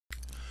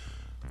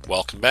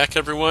Welcome back,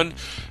 everyone.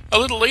 A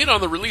little late on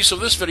the release of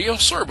this video,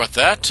 sorry about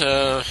that.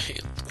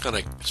 Kind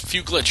of a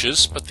few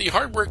glitches, but the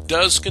hard work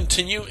does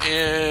continue,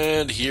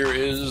 and here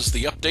is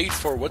the update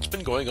for what's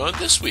been going on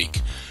this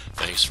week.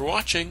 Thanks for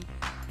watching.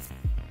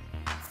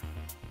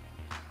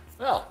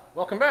 Well,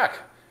 welcome back.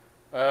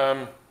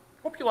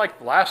 Hope you liked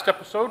the last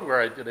episode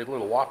where I did a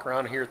little walk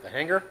around here at the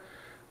hangar.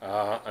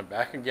 I'm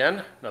back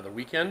again, another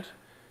weekend.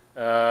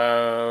 Do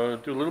a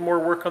little more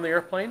work on the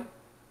airplane.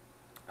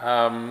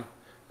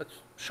 Let's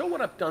show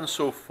what I've done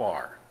so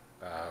far.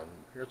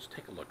 Here, let's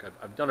take a look.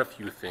 I've done a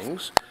few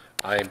things.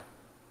 I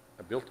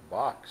built a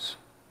box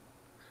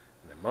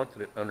and I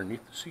mounted it underneath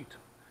the seat.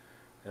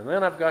 And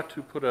then I've got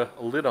to put a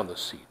lid on the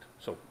seat.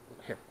 So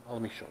here,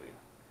 let me show you.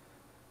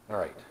 All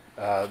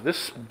right,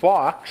 this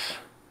box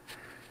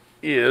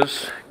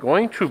is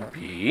going to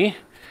be,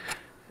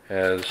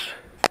 as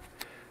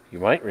you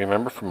might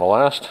remember from the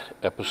last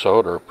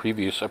episode or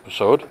previous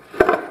episode,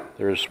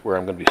 there's where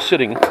I'm going to be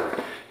sitting.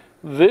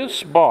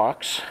 This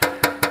box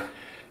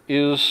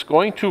is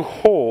going to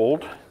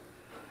hold,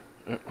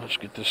 let's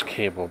get this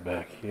cable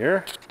back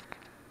here.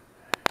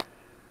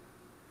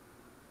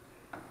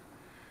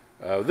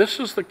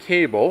 This is the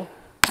cable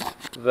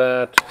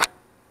that,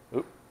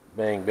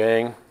 bang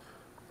bang,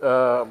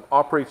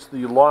 operates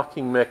the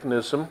locking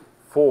mechanism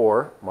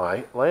for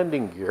my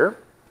landing gear.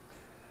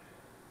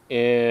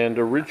 And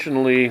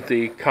originally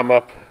they come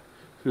up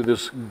through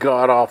this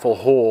god-awful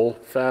hole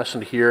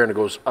fastened here, and it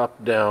goes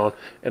up, down,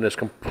 and it's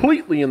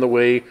completely in the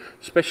way,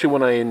 especially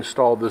when I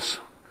install this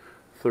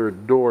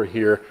third door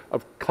here,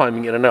 of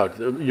climbing in and out.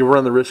 You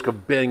run the risk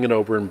of banging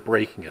over and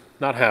breaking it.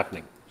 Not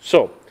happening.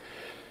 So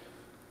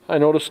I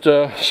noticed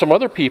some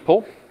other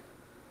people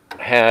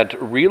had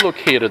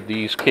relocated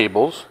these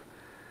cables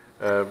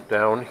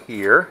down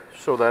here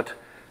so that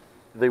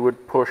they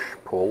would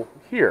pull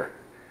here.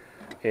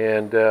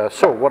 And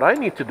so what I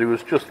need to do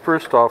is just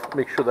first off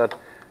make sure that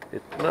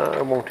it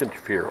won't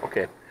interfere.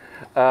 Okay.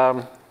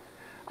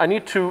 I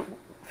need to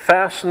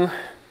fasten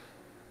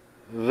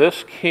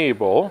this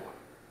cable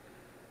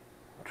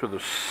to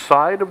the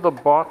side of the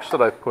box that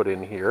I put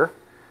in here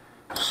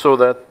so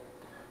that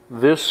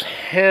this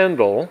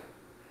handle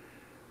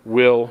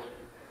will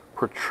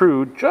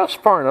protrude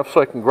just far enough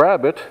so I can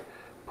grab it,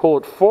 pull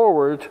it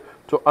forward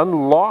to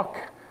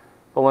unlock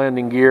the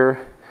landing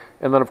gear,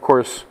 and then of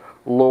course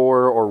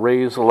lower or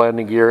raise the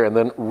landing gear and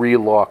then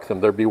relock them.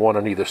 There'd be one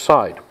on either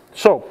side.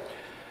 So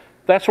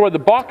that's why the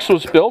box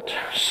was built,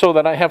 so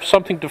that I have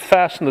something to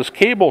fasten this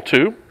cable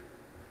to.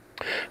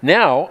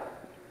 Now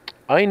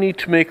I need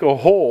to make a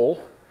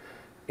hole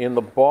in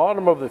the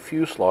bottom of the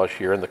fuselage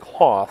here in the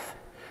cloth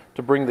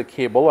to bring the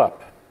cable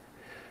up.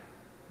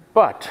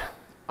 But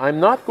I'm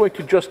not going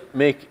to just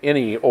make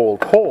any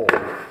old hole.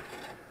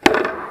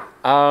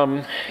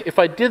 If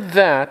I did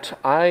that,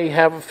 I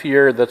have a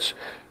fear that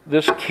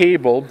this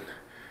cable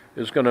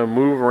is going to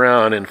move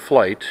around in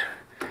flight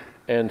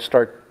and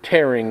start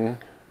tearing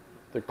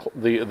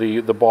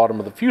the bottom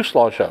of the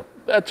fuselage out.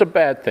 That's a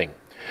bad thing.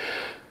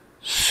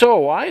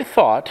 So I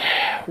thought,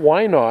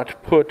 why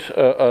not put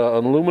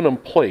an aluminum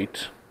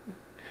plate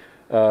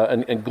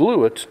and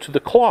glue it to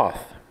the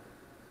cloth?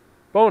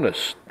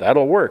 Bonus,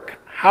 that'll work.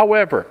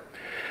 However,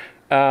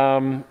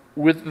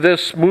 with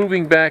this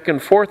moving back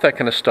and forth, that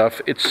kind of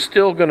stuff, it's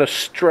still going to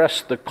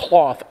stress the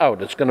cloth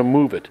out. It's going to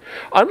move it.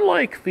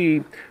 Unlike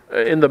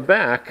in the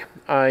back,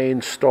 I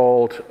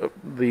installed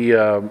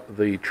the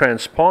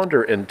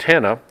transponder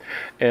antenna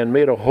and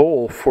made a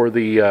hole for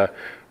the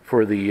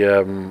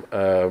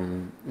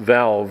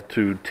valve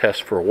to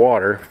test for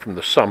water from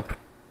the sump.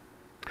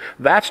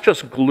 That's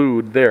just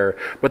glued there,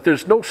 but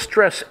there's no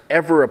stress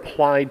ever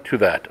applied to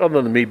that,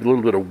 other than maybe a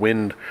little bit of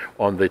wind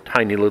on the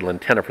tiny little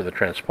antenna for the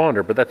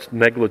transponder, but that's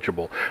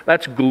negligible.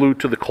 That's glued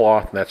to the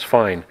cloth, and that's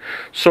fine.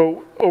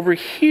 So over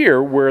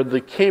here, where the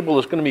cable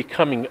is going to be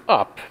coming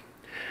up,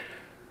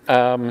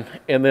 and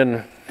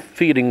then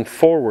feeding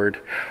forward,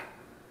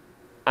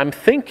 I'm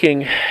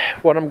thinking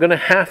what I'm going to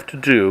have to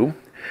do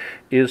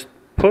is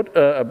put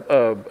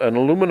an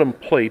aluminum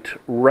plate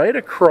right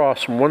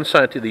across from one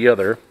side to the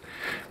other,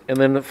 and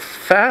then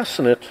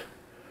fasten it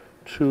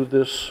to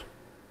this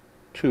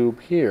tube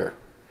here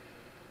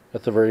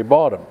at the very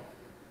bottom,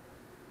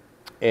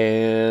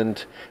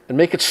 and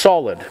make it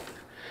solid.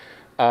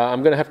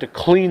 I'm going to have to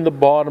clean the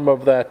bottom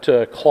of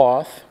that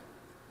cloth.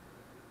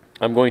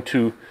 I'm going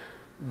to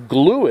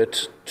glue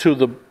it to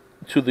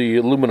the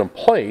aluminum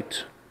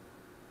plate,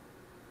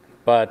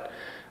 but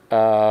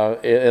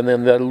and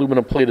then that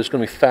aluminum plate is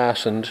going to be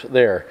fastened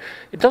there.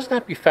 It doesn't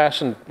have to be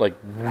fastened like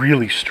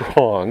really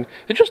strong.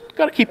 You just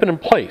got to keep it in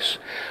place.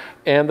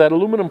 And that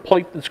aluminum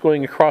plate that's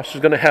going across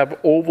is going to have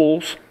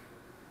ovals,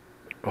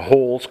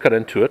 holes cut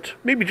into it.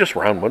 Maybe just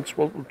round ones.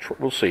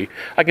 We'll see.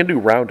 I can do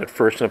round at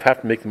first, and if I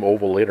have to make them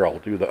oval later, I'll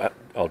do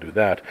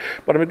that.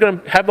 But I'm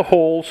going to have the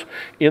holes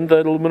in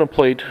the aluminum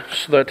plate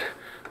so that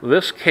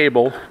this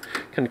cable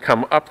can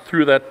come up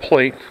through that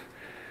plate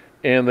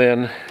and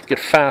then get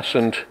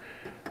fastened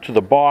to the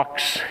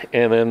box,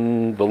 and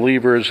then the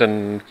levers,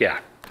 and yeah.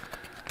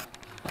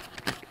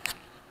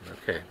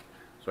 Okay,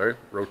 so Sorry,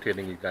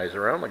 rotating you guys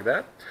around like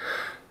that.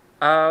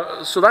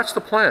 So that's the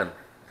plan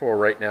for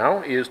right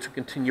now, is to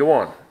continue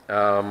on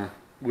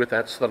with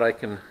that so that I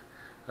can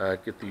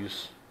get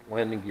these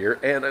landing gear.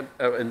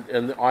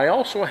 And I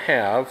also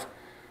have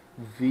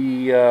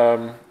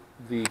the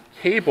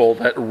cable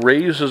that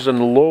raises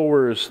and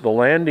lowers the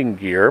landing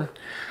gear.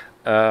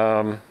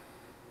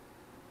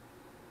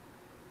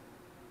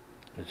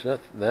 Is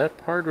that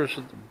part, or is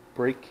it the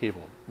brake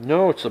cable?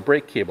 No, it's the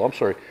brake cable. I'm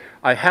sorry.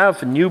 I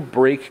have a new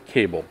brake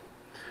cable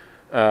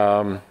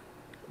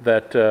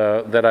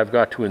that I've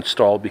got to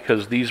install,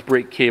 because these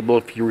brake cable,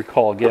 if you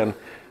recall again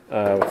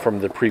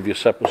from the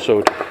previous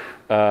episode,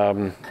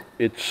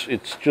 it's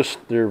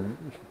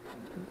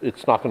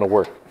not going to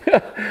work.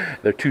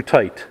 They're too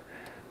tight.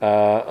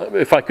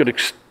 If I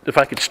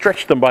could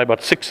stretch them by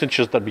about 6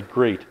 inches, that'd be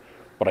great,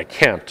 but I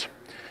can't.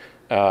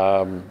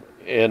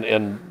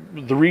 And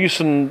the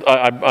reason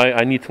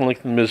I need to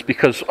lengthen them is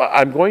because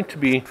I'm going to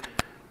be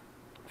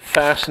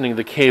fastening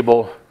the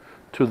cable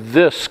to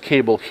this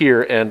cable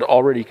here, and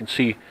already you can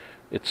see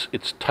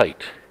it's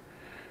tight,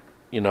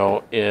 you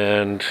know,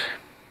 and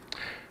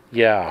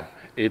yeah,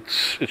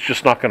 it's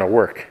just not going to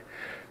work.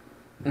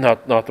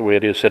 Not the way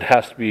it is. It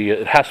has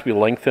to be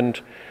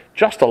lengthened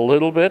just a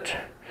little bit.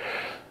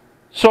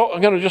 So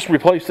I'm going to just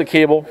replace the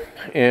cable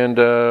and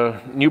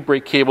new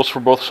brake cables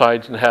for both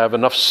sides, and have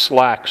enough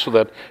slack so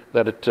that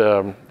it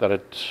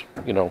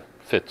you know,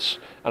 fits.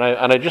 And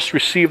I just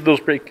received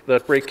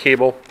that brake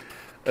cable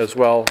as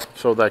well,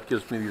 so that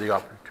gives me the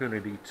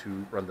opportunity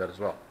to run that as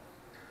well.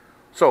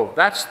 So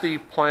that's the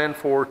plan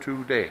for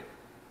today.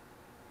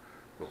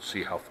 We'll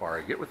see how far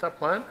I get with that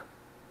plan.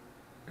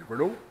 Never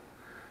know.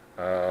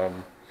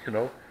 You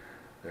know,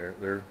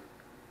 there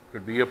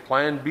could be a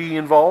plan B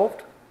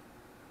involved.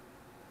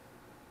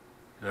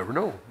 You never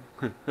know.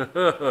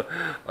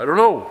 I don't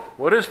know.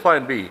 What is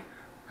plan B?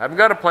 Haven't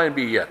got a plan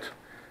B yet.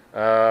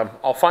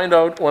 I'll find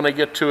out when I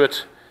get to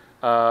it.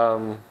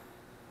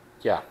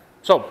 Yeah.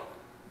 So,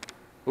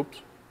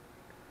 oops.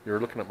 You're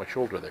looking at my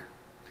shoulder there.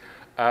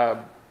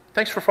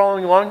 Thanks for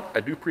following along. I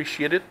do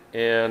appreciate it.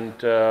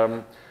 And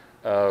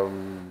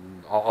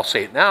I'll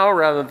say it now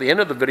rather than at the end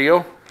of the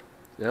video.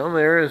 Down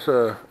there is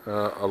a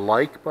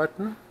like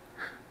button.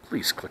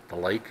 Please click the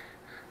like,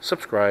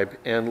 subscribe,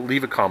 and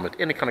leave a comment,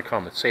 any kind of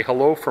comment. Say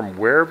hello from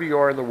wherever you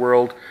are in the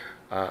world.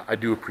 I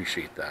do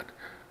appreciate that.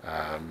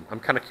 I'm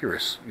kind of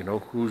curious, you know,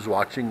 who's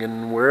watching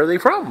and where are they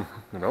from,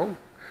 you know,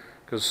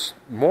 because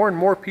more and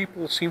more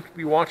people seem to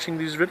be watching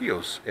these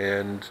videos,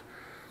 and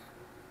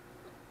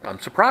I'm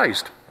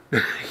surprised.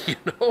 You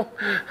know,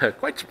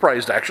 quite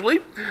surprised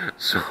actually.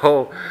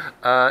 So,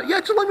 yeah,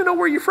 just let me know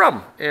where you're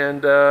from,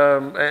 and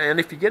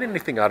if you get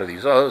anything out of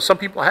these. Some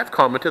people have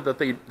commented that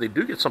they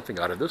do get something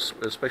out of this,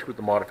 especially with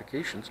the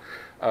modifications.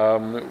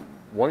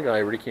 One guy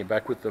already came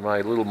back with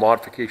my little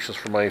modifications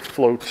for my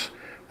floats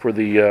for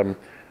the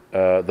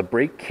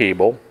brake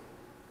cable.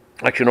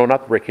 Actually, no,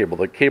 not the brake cable.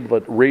 The cable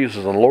that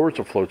raises and lowers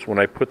the floats. When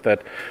I put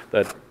that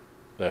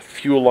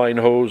fuel line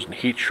hose and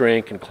heat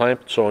shrink and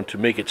clamp and so on to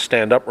make it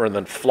stand up rather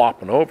than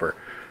flopping over.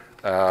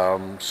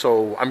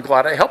 So I'm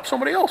glad I helped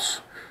somebody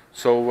else.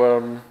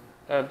 So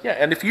yeah,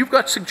 and if you've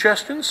got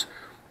suggestions,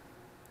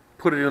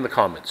 put it in the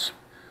comments.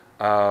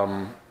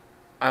 I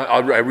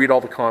read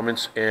all the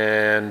comments,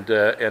 and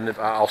if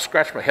I'll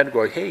scratch my head and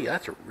go, hey,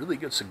 that's a really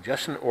good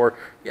suggestion, or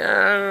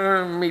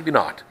yeah, maybe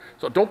not.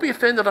 So don't be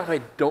offended if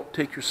I don't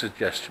take your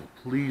suggestion.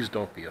 Please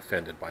don't be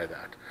offended by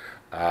that.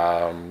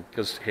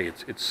 Because hey,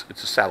 it's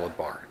a salad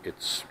bar. You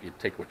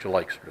take what you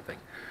like, sort of thing.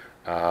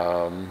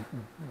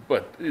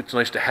 But it's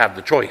nice to have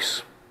the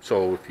choice.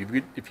 So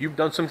if you've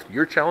done something to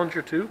your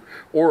Challenger 2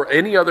 or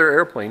any other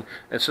airplane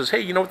and says, hey,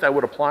 you know what, that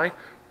would apply,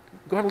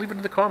 go ahead and leave it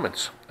in the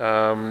comments.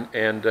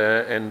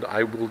 And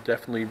I will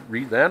definitely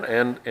read that,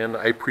 and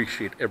I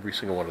appreciate every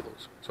single one of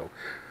those. So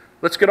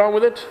let's get on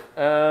with it.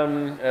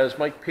 As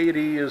Mike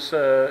Patey is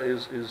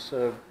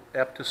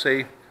apt to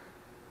say,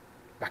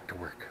 back to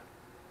work.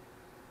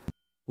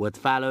 What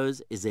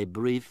follows is a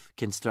brief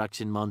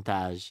construction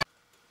montage.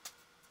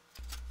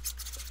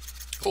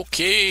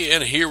 Okay,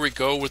 and here we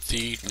go with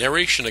the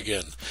narration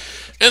again,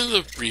 and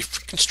the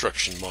brief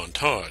construction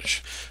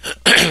montage.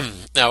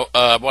 Now,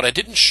 what I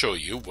didn't show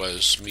you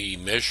was me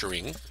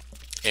measuring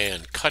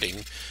and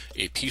cutting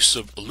a piece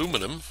of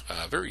aluminum,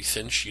 a very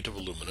thin sheet of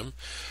aluminum,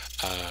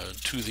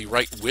 to the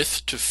right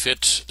width to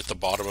fit at the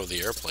bottom of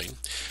the airplane.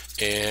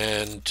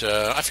 And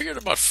I figured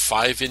about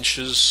 5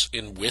 inches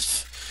in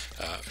width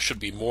should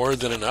be more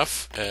than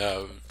enough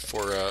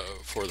for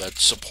that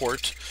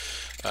support,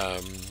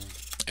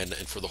 and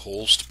for the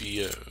holes to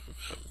be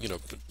you know,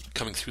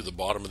 coming through the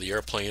bottom of the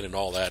airplane and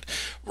all that.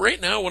 Right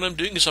now what I'm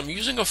doing is I'm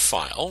using a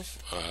file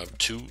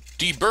to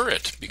deburr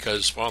it,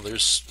 because, well,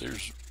 there's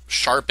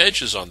sharp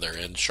edges on there,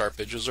 and sharp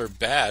edges are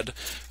bad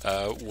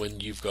when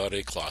you've got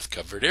a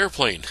cloth-covered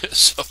airplane.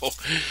 So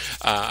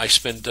I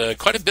spend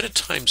quite a bit of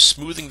time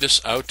smoothing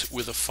this out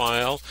with a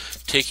file,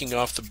 taking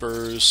off the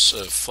burrs,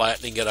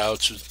 flattening it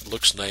out so it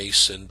looks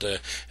nice, and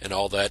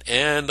all that.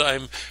 And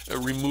I'm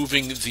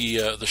removing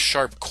the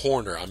sharp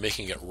corner. I'm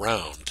making it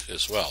round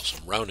as well. So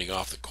I'm rounding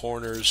off the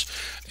corners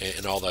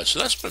and all that. So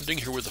that's what I'm doing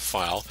here with the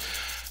file.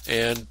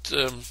 And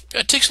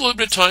it takes a little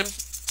bit of time,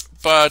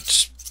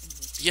 but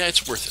yeah,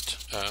 it's worth it.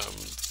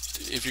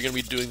 If you're going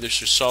to be doing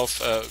this yourself,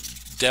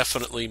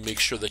 definitely make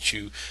sure that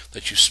you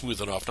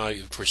smooth it off. Now,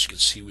 of course, you can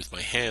see with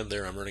my hand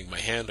there, I'm running my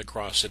hand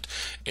across it,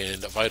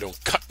 and if I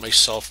don't cut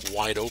myself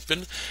wide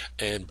open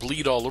and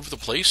bleed all over the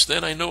place,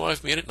 then I know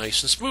I've made it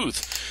nice and smooth.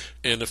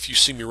 And if you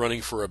see me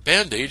running for a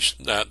bandage,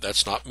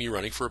 that's not me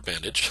running for a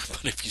bandage,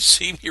 but if you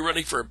see me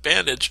running for a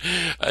bandage,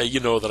 you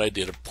know that I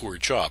did a poor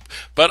job.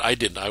 But I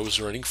didn't. I was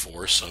running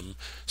for some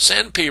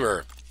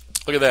sandpaper.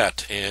 Look at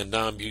that, and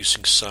now I'm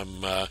using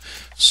some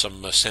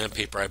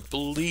sandpaper. I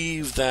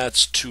believe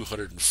that's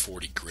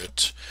 240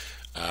 grit.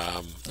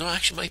 No,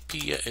 actually,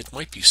 it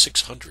might be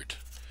 600.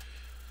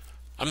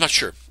 I'm not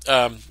sure.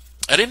 At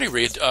any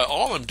rate,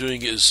 all I'm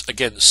doing is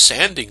again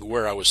sanding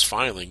where I was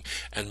filing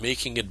and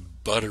making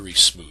it buttery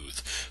smooth,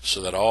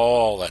 so that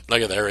all that.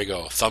 Look at there we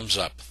go. Thumbs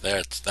up.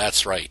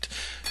 That's right.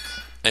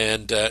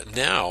 And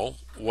now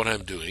what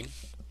I'm doing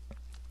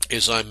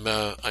is I'm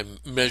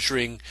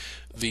measuring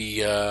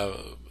the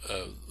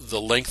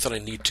length that I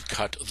need to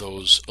cut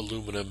those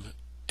aluminum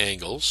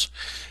angles,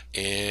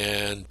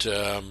 and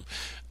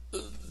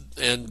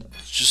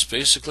just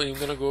basically I'm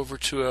going to go over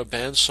to a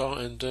bandsaw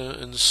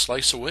and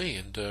slice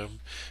away,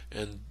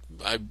 and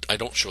I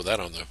don't show that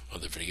on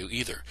the video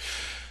either.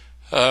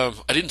 I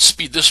didn't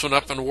speed this one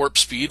up on warp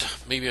speed.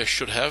 Maybe I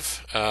should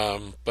have,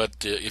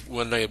 but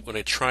when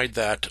I tried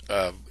that,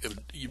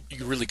 you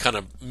really kind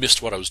of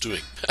missed what I was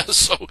doing.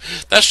 So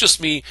that's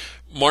just me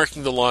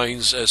marking the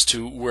lines as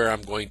to where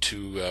I'm going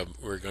to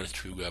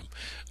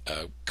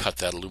cut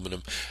that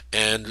aluminum,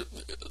 and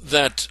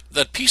that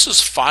piece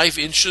is 5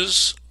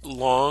 inches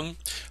long,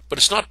 but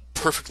it's not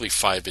perfectly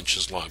 5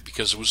 inches long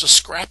because it was a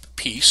scrap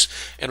piece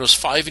and it was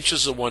 5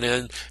 inches at one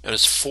end and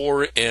it's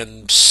 4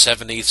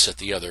 7/8 at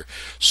the other.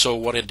 So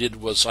what I did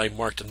was I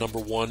marked a number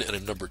 1 and a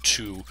number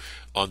 2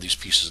 on these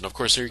pieces, and of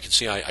course there you can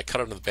see I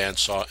cut it on the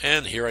bandsaw,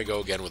 and here I go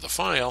again with a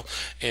file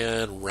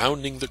and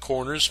rounding the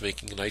corners,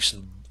 making it nice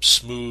and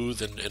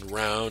smooth and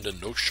round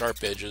and no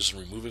sharp edges,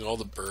 and removing all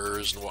the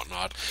burrs and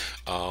whatnot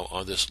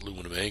on this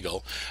aluminum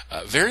angle.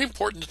 Very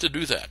important to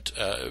do that.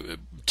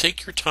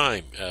 Take your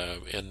time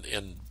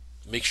and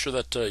make sure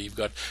that you've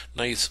got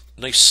nice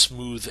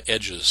smooth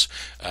edges,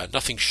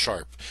 nothing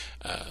sharp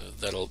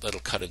that'll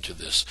cut into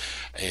this.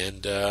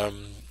 And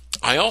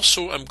I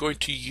also am going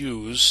to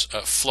use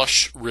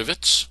flush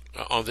rivets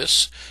on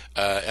this,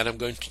 and I'm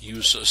going to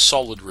use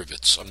solid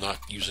rivets. I'm not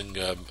using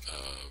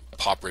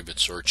pop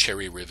rivets or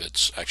cherry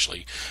rivets.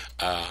 Actually,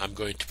 I'm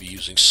going to be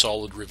using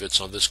solid rivets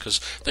on this because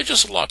they're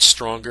just a lot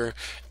stronger,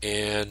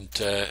 and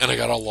I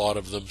got a lot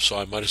of them, so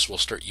I might as well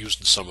start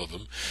using some of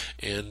them.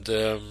 And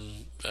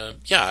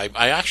yeah,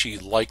 I actually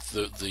like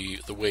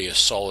the way a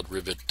solid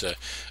rivet.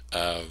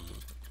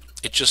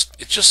 It's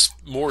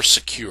just more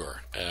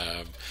secure.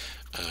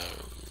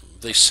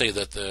 They say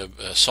that the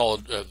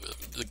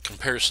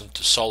comparison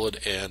to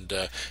solid and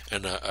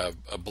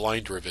a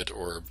blind rivet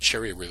or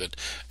cherry rivet,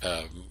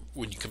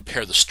 when you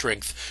compare the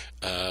strength,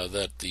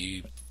 that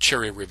the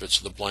cherry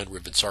rivets or the blind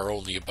rivets are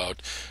only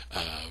about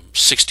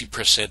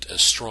 60%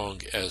 as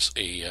strong as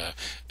a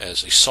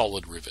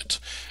solid rivet.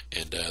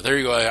 And there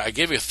you go. I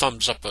gave you a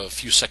thumbs up a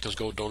few seconds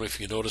ago. Don't know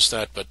if you noticed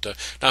that, but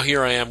now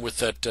here I am with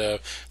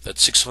that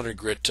 600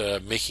 grit,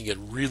 making it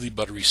really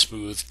buttery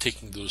smooth,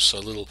 taking those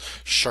little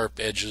sharp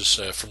edges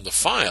from the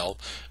file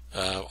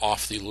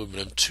off the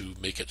aluminum to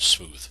make it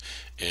smooth.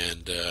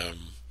 And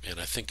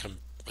I think I'm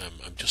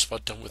just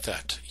about done with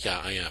that.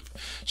 Yeah, I am.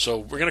 So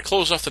we're going to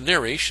close off the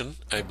narration,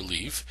 I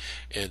believe.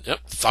 And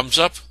yep, thumbs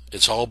up.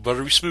 It's all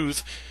buttery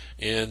smooth.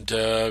 And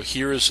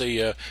here is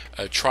a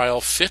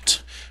trial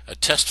fit, a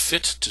test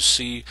fit to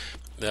see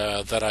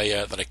that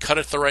I cut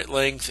it the right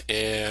length,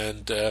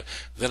 and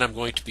then I'm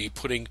going to be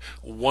putting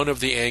one of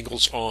the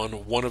angles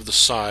on one of the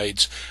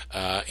sides,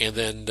 and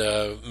then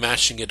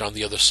matching it on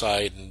the other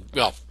side. And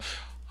well,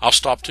 I'll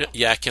stop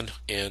yakking,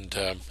 and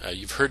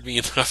you've heard me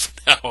enough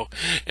now.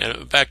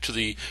 And back to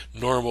the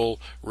normal,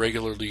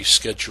 regularly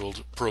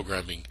scheduled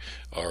programming,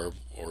 or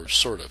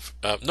sort of.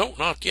 No,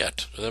 not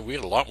yet. We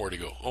had a lot more to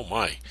go. Oh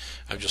my!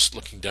 I'm just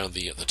looking down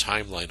the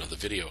timeline on the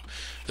video.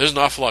 There's an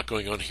awful lot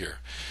going on here.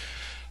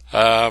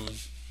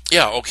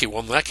 Yeah. Okay.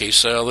 Well, in that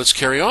case, let's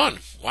carry on.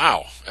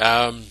 Wow.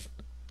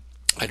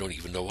 I don't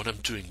even know what I'm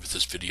doing with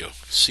this video.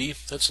 See,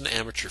 that's an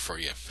amateur for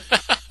you.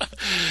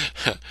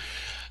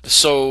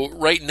 So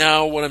right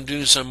now what I'm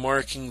doing is I'm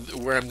marking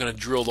where I'm going to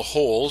drill the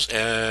holes,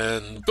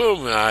 and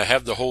boom, I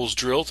have the holes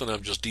drilled, and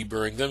I'm just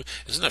deburring them.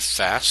 Isn't that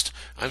fast?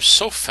 I'm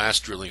so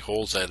fast drilling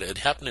holes that it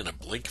happened in a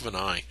blink of an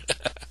eye.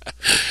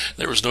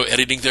 There was no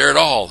editing there at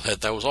all.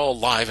 That was all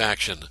live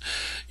action.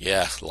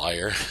 Yeah,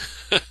 liar.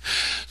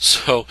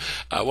 So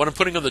what I'm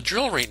putting on the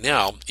drill right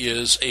now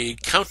is a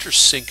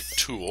countersink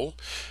tool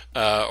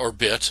or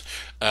bit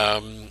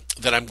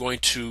that I'm going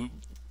to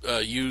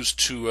use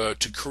to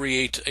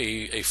create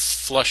a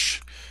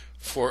flush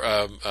for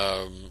a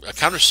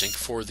countersink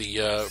for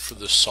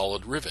the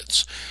solid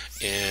rivets,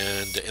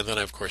 and then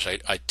of course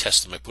I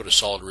test them. I put a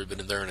solid rivet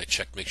in there and I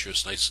check, make sure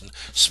it's nice and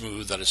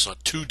smooth, that it's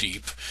not too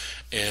deep,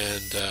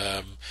 and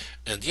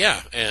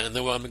yeah, and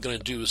then what I'm going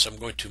to do is I'm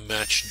going to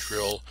match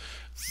drill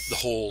the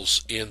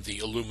holes in the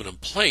aluminum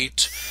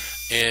plate,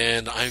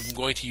 and I'm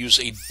going to use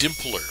a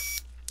dimpler.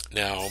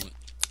 Now,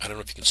 I don't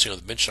know if you can see on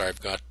the bench there,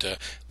 I've got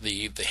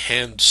the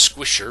hand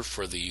squisher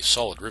for the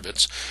solid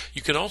rivets.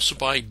 You can also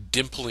buy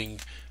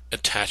dimpling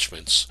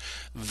attachments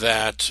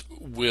that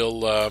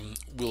will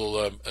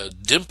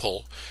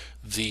dimple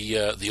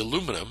the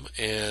aluminum,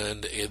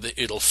 and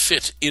it'll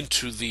fit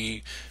into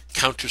the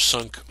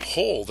countersunk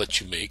hole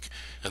that you make.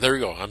 And there we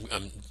go.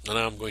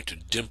 Now I'm going to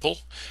dimple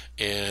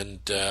and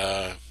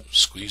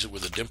squeeze it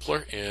with a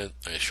dimpler, and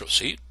I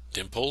see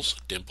dimples,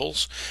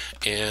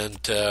 and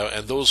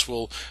those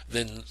will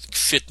then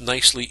fit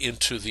nicely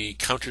into the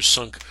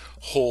countersunk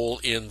hole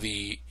in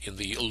the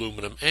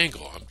aluminum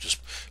angle. I'm just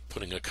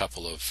putting a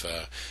couple of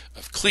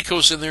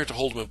clecos in there to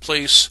hold them in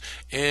place,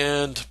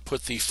 and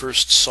put the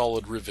first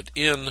solid rivet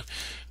in.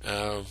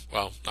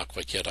 Well, not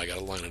quite yet. I got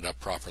to line it up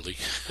properly.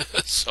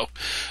 So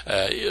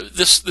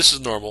this is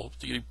normal.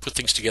 You put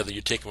things together,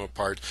 you take them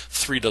apart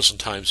 3 dozen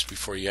times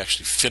before you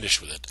actually finish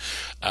with it.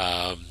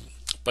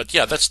 But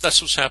yeah, that's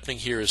what's happening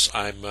here. Is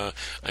I'm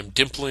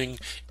dimpling,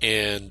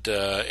 and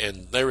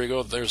there we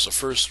go. There's the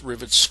first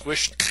rivet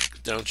squished.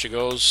 Down she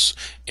goes,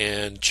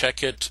 and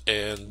check it.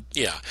 And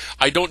yeah,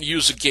 I don't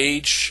use a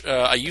gauge.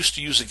 I used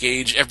to use a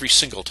gauge every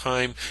single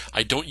time.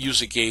 I don't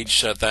use a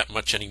gauge that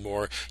much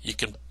anymore. You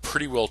can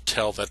pretty well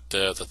tell that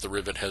the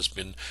rivet has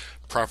been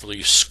properly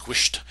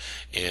squished,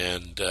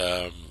 and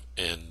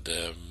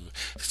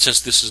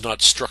since this is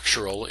not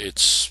structural,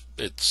 it's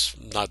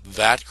not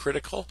that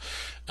critical.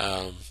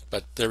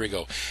 But there we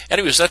go.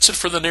 Anyways, that's it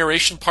for the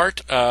narration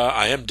part.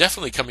 I am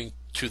definitely coming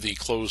to the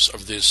close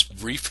of this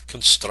brief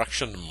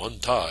construction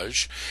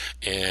montage,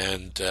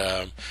 and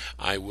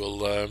I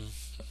will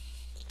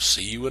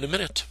see you in a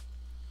minute.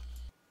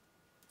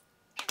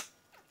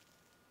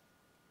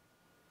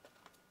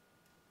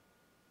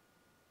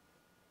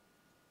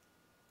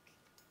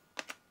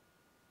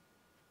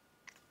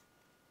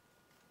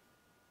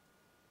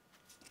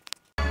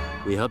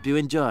 We hope you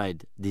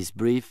enjoyed this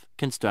brief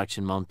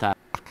construction montage.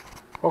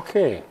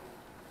 Okay,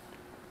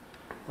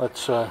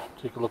 let's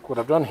take a look what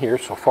I've done here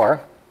so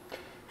far.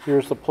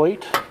 Here's the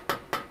plate.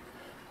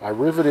 I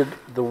riveted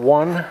the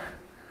one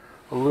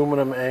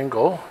aluminum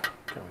angle.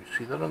 Can we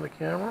see that on the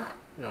camera?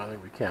 Yeah, I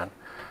think we can.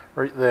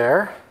 Right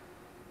there.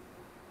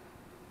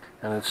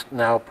 And it's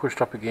now pushed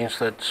up against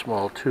that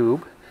small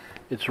tube.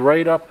 It's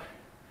right up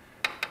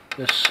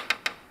this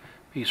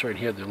piece right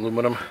here, the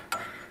aluminum.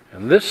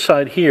 And this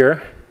side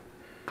here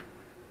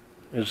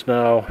is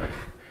now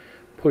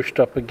pushed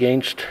up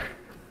against,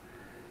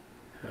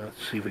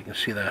 let's see if we can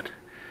see that,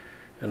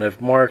 and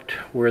I've marked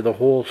where the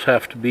holes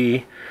have to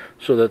be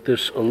so that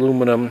this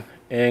aluminum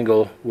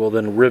angle will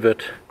then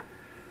rivet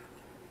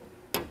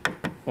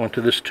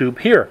onto this tube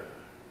here.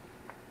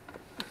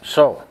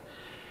 So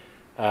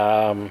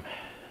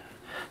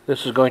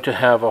this is going to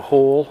have a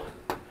hole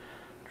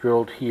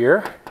drilled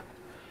here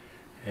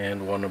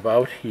and one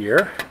about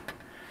here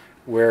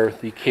where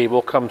the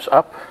cable comes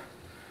up,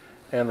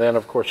 and then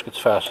of course gets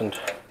fastened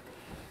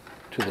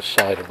to the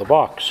side of the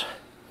box.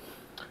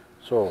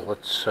 So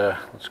let's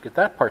get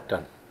that part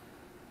done.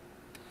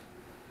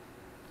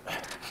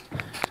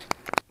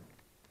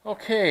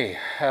 Okay,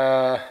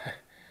 I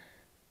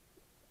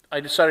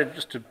decided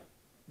just to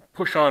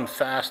push on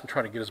fast and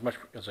try to get as much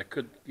as I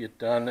could get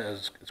done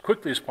as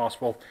quickly as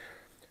possible.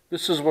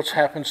 This is what's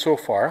happened so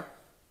far.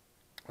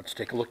 Let's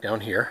take a look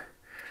down here.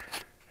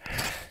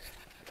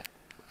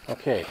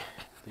 Okay,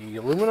 the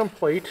aluminum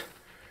plate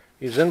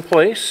is in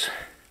place,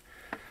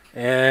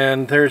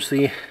 and there's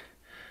the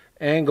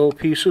angle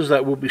pieces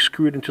that will be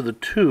screwed into the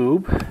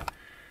tube,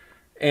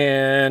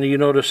 and you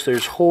notice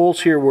there's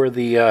holes here where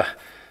the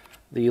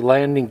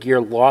landing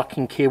gear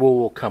locking cable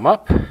will come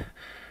up.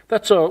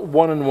 That's a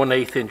 1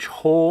 1/8 inch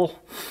hole,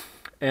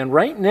 and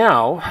right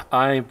now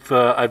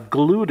I've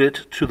glued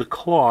it to the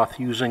cloth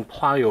using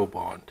plyo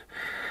bond.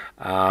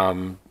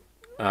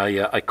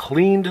 I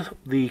cleaned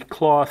the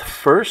cloth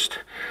first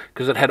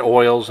because it had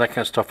oils, that kind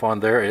of stuff on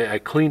there. I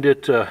cleaned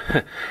it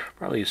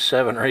probably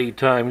 7 or 8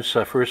 times,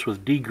 first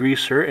with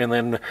degreaser, and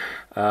then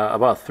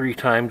about 3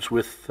 times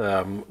with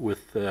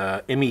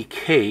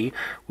MEK,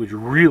 which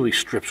really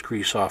strips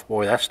grease off.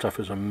 Boy, that stuff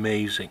is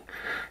amazing.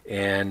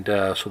 And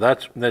so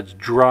that's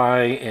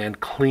dry and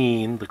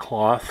clean, the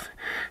cloth.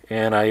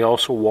 And I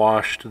also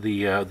washed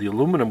the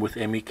aluminum with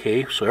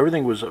MEK, so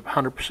everything was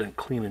 100%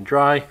 clean and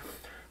dry.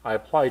 I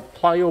applied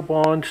plyo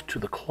bond to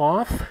the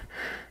cloth,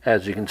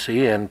 as you can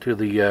see, and to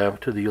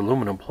the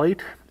aluminum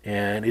plate,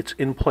 and it's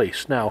in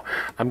place. Now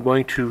I'm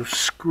going to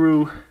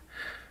screw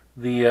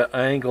the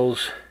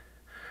angles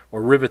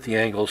or rivet the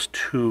angles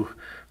to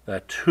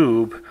that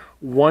tube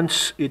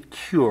once it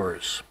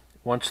cures,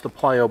 once the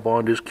plyo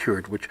bond is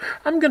cured, which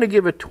I'm going to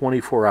give it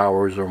 24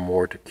 hours or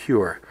more to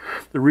cure.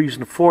 The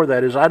reason for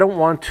that is I don't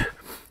want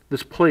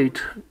this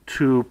plate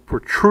to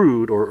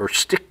protrude or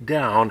stick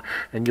down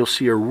and you'll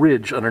see a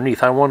ridge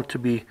underneath. I want it to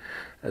be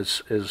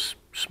as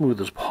smooth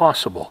as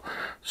possible.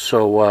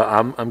 So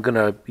I'm going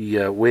to be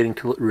waiting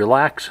till it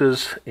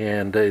relaxes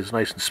and is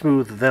nice and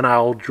smooth. Then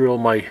I'll drill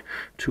my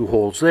 2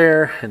 holes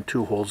there and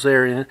 2 holes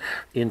there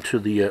into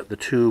the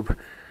tube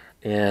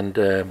and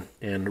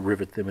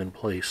rivet them in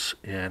place,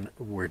 and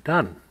we're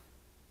done.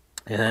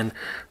 And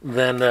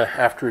then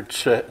after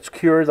it's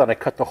cured, then I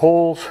cut the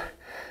holes,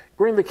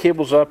 bring the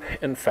cables up,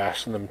 and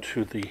fasten them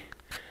to the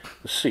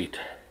seat.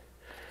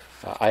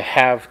 I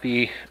have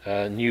the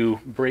new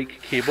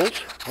brake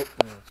cables. Oh,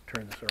 let's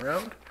turn this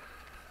around.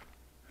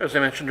 As I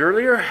mentioned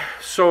earlier.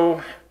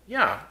 So,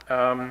 yeah,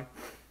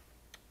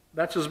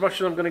 that's as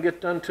much as I'm going to get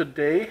done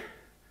today.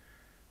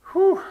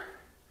 Whew.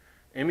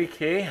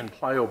 MEK and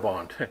plyo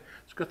bond.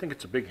 It's a good thing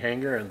it's a big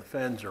hangar and the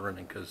fans are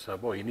running because,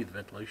 boy, you need the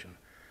ventilation.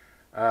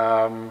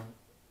 I'm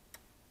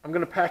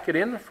going to pack it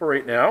in for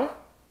right now,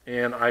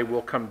 and I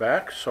will come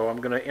back. So I'm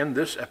going to end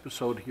this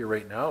episode here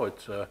right now.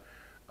 It's a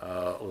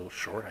little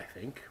short, I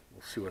think.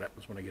 We'll see what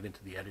happens when I get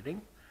into the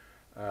editing.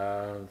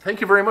 Thank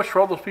you very much for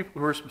all those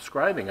people who are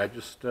subscribing. I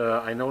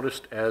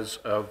noticed as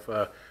of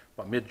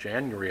about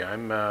mid-January,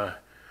 I'm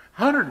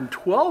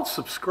 112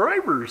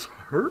 subscribers.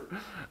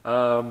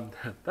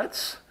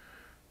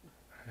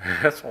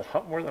 That's a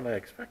lot more than I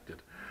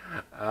expected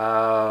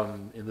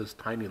in this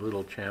tiny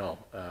little channel.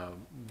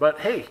 But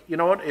hey, you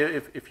know what?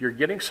 If you're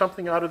getting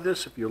something out of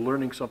this, if you're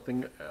learning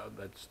something,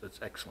 that's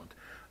excellent.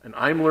 And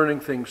I'm learning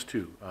things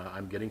too.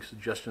 I'm getting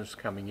suggestions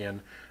coming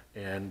in,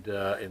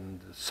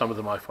 and some of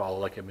them I follow,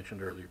 like I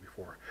mentioned earlier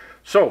before.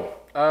 So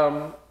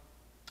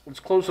let's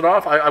close it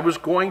off. I was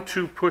going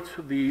to put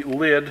the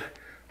lid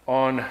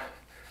on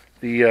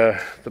the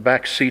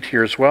back seat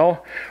here as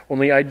well,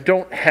 only I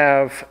don't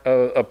have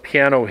a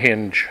piano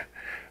hinge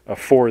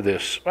for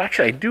this.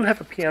 Actually, I do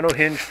have a piano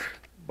hinge,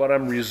 but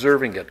I'm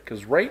reserving it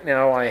because right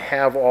now I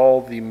have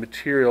all the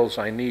materials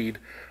I need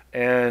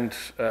and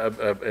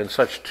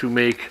such to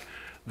make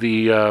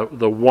the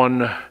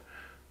one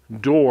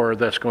door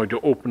that's going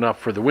to open up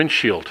for the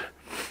windshield.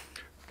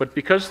 But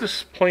because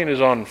this plane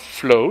is on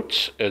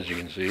floats, as you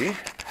can see,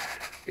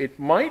 it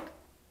might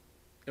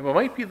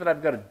be that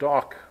I've got a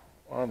dock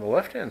on the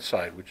left-hand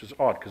side, which is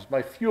odd because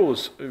my fill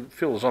is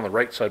on the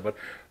right side, but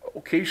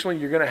occasionally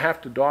you're going to have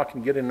to dock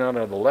and get in on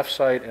the left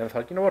side. And I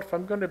thought, you know what, if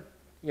I'm going to,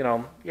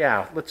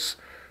 yeah, let's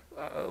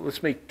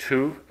make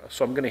 2.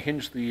 So I'm going to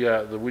hinge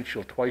the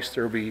windshield twice.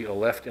 There'll be a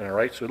left and a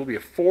right, so it'll be a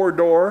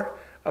 4-door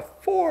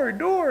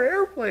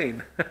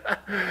airplane.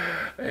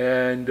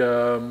 And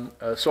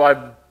so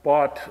I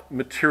bought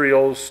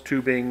materials,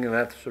 tubing, and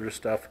that sort of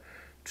stuff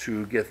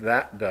to get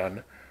that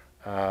done.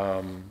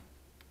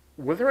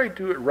 Whether I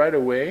do it right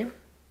away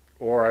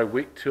or I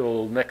wait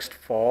till next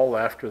fall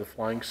after the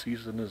flying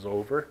season is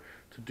over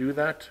to do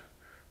that,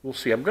 we'll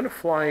see. I'm going to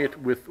fly it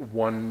with the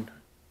one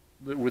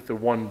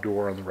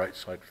door on the right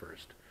side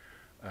first.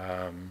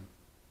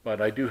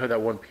 But I do have that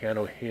one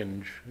piano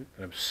hinge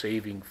that I'm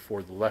saving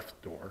for the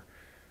left door.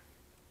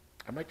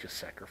 I might just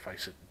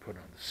sacrifice it and put it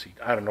on the seat.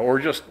 I don't know, or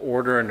just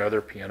order another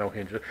piano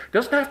hinge. It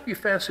doesn't have to be a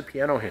fancy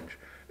piano hinge.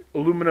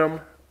 Aluminum.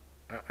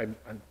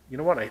 You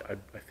know what? I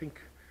think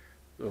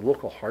the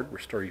local hardware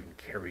store even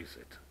carries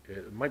it.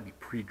 It might be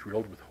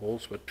pre-drilled with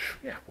holes, but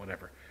yeah,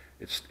 whatever.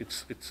 It's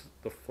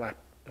the flat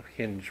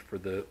hinge for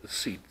the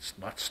seat. It's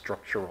not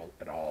structural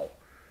at all.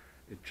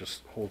 It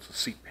just holds the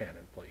seat pan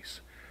in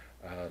place.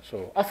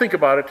 So I'll think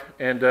about it,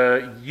 and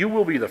you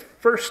will be the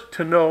first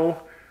to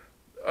know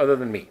other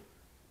than me.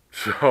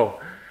 So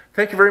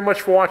thank you very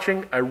much for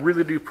watching. I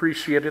really do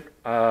appreciate it.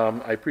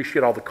 I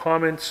appreciate all the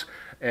comments,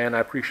 and I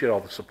appreciate all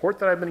the support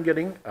that I've been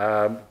getting.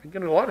 I've been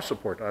getting a lot of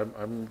support.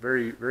 I'm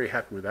very, very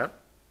happy with that.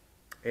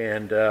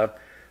 And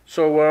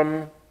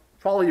so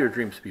follow your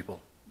dreams,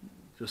 people.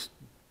 Just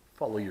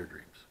follow your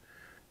dreams.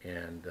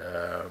 And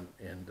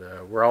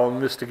we're all in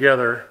this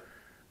together,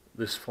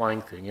 this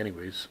flying thing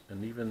anyways,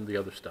 and even the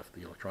other stuff,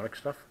 the electronic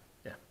stuff.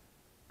 Yeah.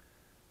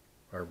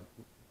 Or,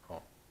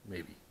 oh,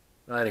 maybe.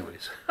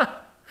 Anyways.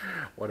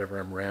 Whatever,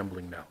 I'm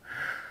rambling now.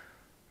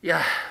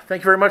 Yeah,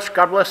 thank you very much.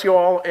 God bless you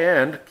all,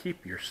 and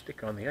keep your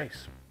stick on the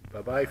ice.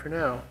 Bye-bye for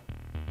now.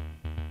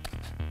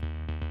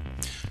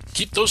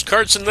 Keep those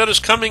cards and letters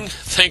coming.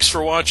 Thanks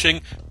for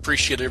watching.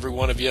 Appreciate every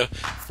one of you.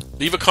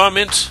 Leave a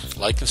comment,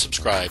 like, and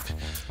subscribe.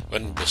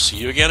 And we'll see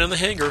you again in the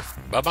hangar.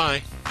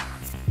 Bye-bye.